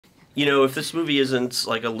You know, if this movie isn't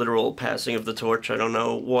like a literal passing of the torch, I don't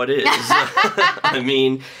know what is. I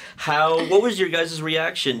mean, what was your guys'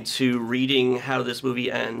 reaction to reading how this movie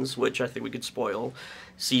ends, which I think we could spoil,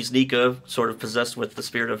 sees Nica sort of possessed with the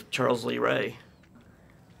spirit of Charles Lee Ray?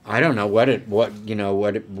 I don't know what the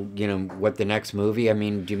next movie. I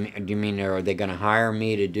mean, do you mean are they going to hire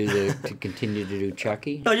me to to continue to do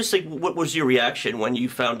Chucky? No, just like what was your reaction when you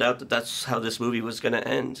found out that that's how this movie was going to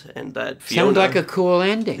end, and that Fiona... Sounds like a cool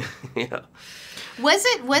ending. Yeah. Was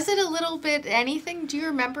it a little bit anything? Do you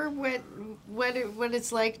remember what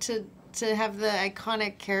it's like to have the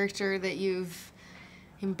iconic character that you've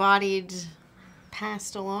embodied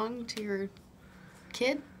passed along to your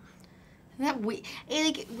kid?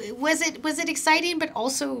 Was it exciting but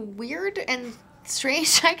also weird and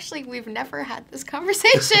strange? Actually, we've never had this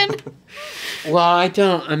conversation. Well,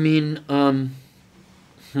 I mean, no,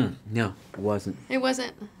 it wasn't. It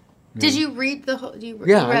wasn't. No. Did you read the whole?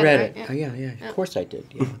 I read it. Right? Yeah. Of course I did.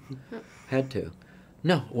 Yeah, had to.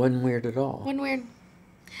 No, it wasn't weird at all. Wasn't weird.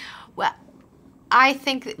 Well, I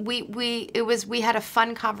think we had a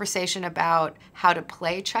fun conversation about how to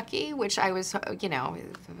play Chucky, which I was, it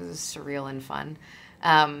was surreal and fun.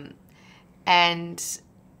 And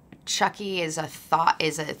Chucky is a thought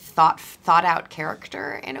out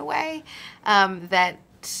character in a way that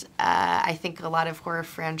I think a lot of horror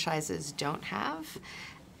franchises don't have.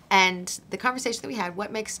 And the conversation that we had,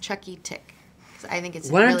 what makes Chucky tick? I think it's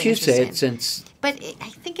Why really don't you say it since... But I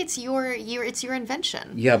think it's your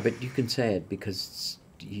invention. Yeah, but you can say it because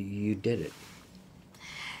you did it.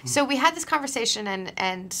 So we had this conversation,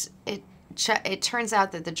 and it turns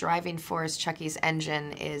out that the driving force, Chucky's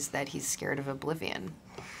engine, is that he's scared of oblivion,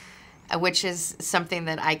 which is something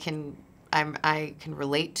that I can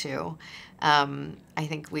relate to. I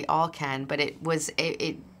think we all can, but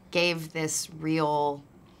it gave this real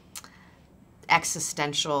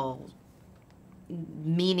existential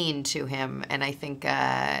meaning to him, and I think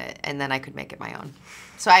and then I could make it my own.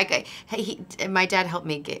 So my dad helped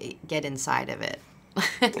me get inside of it.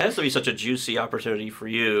 That has to be such a juicy opportunity for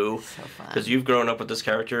you, because you've grown up with this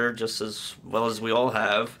character just as well as we all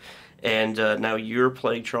have, and now you're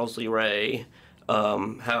playing Charles Lee Ray.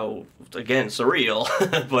 How, again, surreal,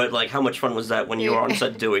 but like how much fun was that when you were on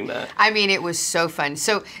set doing that? I mean, it was so fun.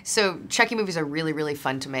 So Chucky movies are really, really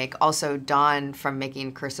fun to make. Also, Don from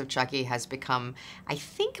making Curse of Chucky has become, I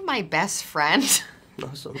think, my best friend.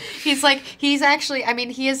 Awesome. He is like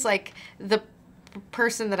the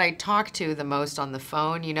person that I talk to the most on the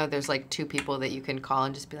phone. You know, there's like two people that you can call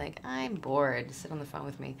and just be like, I'm bored, sit on the phone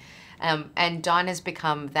with me. And Don has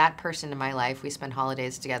become that person in my life. We spend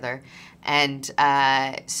holidays together. And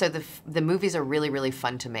so the movies are really, really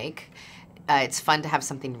fun to make. It's fun to have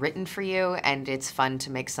something written for you, and it's fun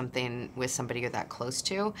to make something with somebody you're that close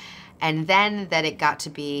to. And then that I got to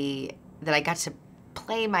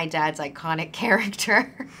play my dad's iconic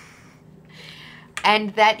character.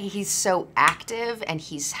 And that he's so active and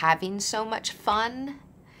he's having so much fun,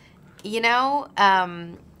 you know?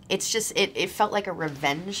 It's just, it felt like a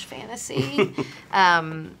revenge fantasy.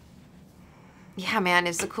 Yeah, man,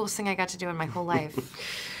 it's the coolest thing I got to do in my whole life.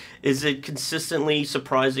 Is it consistently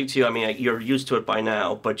surprising to you? I mean, you're used to it by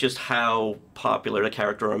now, but just how popular the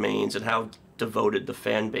character remains and how devoted the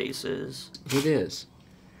fan base is. It is.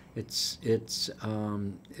 It's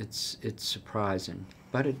surprising,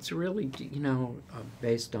 but it's really,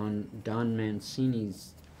 based on Don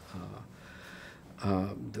Mancini's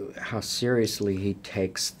how seriously he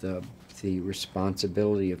takes the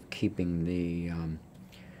responsibility of keeping the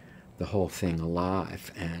whole thing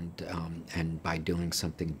alive, and by doing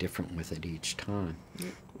something different with it each time.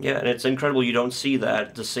 Yeah, and it's incredible you don't see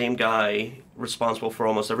that the same guy responsible for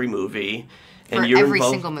almost every movie. And you're every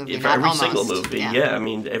single movie, for every single movie. Yeah, I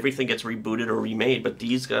mean, everything gets rebooted or remade, but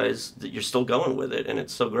these guys, you're still going with it, and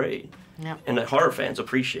it's so great. Yeah. And the horror fans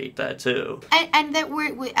appreciate that too. And that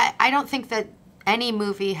I don't think that any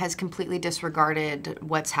movie has completely disregarded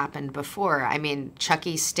what's happened before. I mean,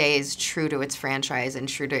 Chucky stays true to its franchise and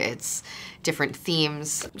true to its different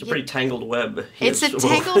themes. It's a pretty tangled web. It's a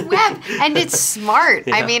tangled web, and it's smart.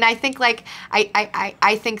 Yeah. I mean, I think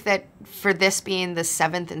I think that for this being the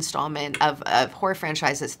 7th installment of a horror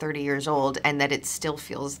franchise that's 30 years old, and that it still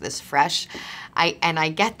feels this fresh, I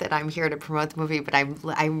get that I'm here to promote the movie, but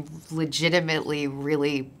I'm legitimately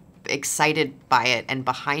really excited by it and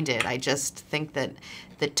behind it. I just think that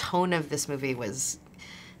the tone of this movie was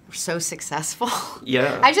so successful.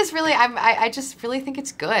 Yeah. I just really think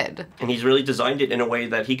it's good. And he's really designed it in a way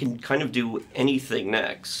that he can kind of do anything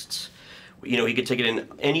next. You know, he could take it in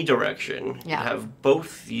any direction. Yeah. Have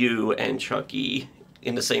both you and Chucky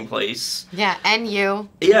in the same place. Yeah, and you.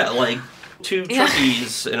 Yeah, like 2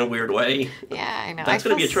 Chuckies in a weird way. Yeah, I know. That's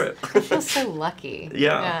going to be a trip. I feel so lucky.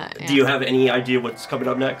 Yeah. Do you have any idea what's coming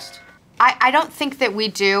up next? I don't think that we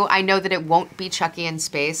do. I know that it won't be Chucky in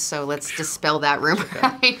space, so let's dispel that rumor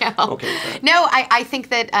right now. Okay. No, I think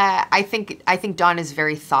that I think Don is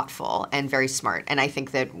very thoughtful and very smart, and I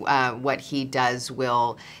think that what he does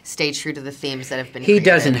will stay true to the themes that have been. He created.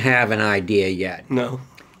 doesn't have an idea yet. No.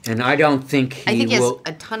 And I don't think he will. I think he has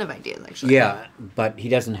a ton of ideas, actually. Yeah, but he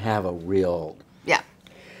doesn't have a real. Yeah.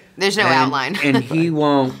 There's no outline. And he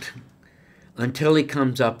won't. Until he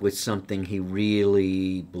comes up with something he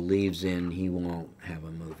really believes in, he won't have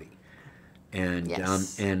a movie. And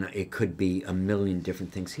Yes. And it could be a million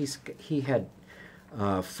different things. He had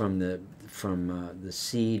from the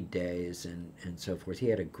Seed days and so forth. He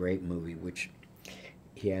had a great movie which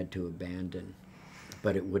he had to abandon,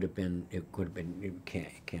 but it could have been you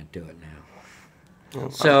can't do it now.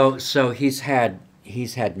 So he's had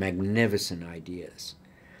magnificent ideas.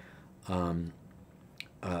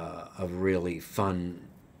 Of really fun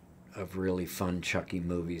Chucky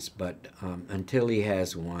movies, but until he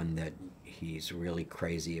has one that he's really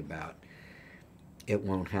crazy about, it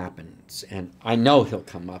won't happen. And I know he'll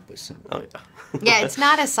come up with something. Oh, yeah. Yeah, it's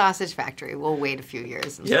not a sausage factory. We'll wait a few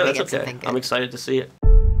years until we get something good. I'm excited to see it.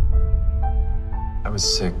 I was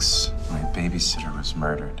 6. My babysitter was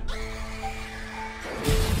murdered.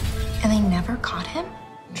 And they never caught him?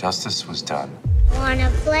 Justice was done.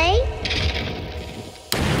 Wanna play?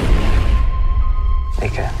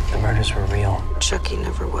 Nica, the murders were real. Chucky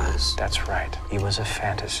never was. That's right. He was a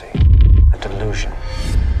fantasy, a delusion.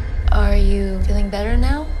 Are you feeling better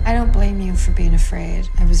now? I don't blame you for being afraid.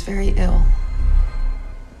 I was very ill.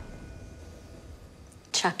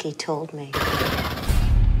 Chucky told me.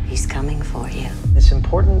 He's coming for you. It's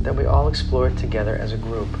important that we all explore it together as a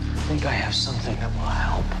group. I think I have something that will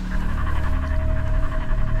help.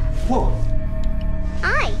 Whoa!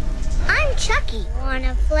 I'm Chucky.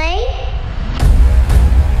 Wanna play?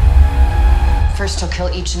 First, he'll kill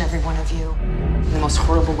each and every one of you in the most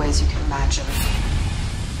horrible ways you can imagine.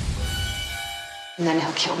 And then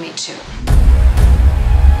he'll kill me too.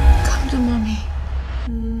 Come to mommy.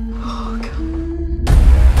 Oh, come.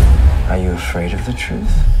 Are you afraid of the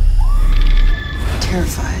truth?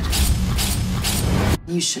 Terrified.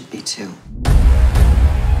 You should be too.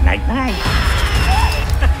 Night night.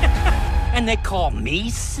 And they call me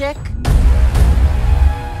sick?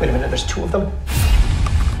 Wait a minute, there's 2 of them?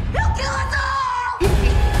 He'll kill us all!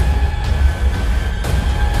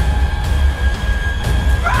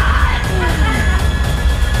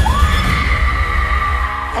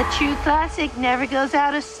 A true classic never goes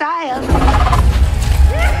out of style.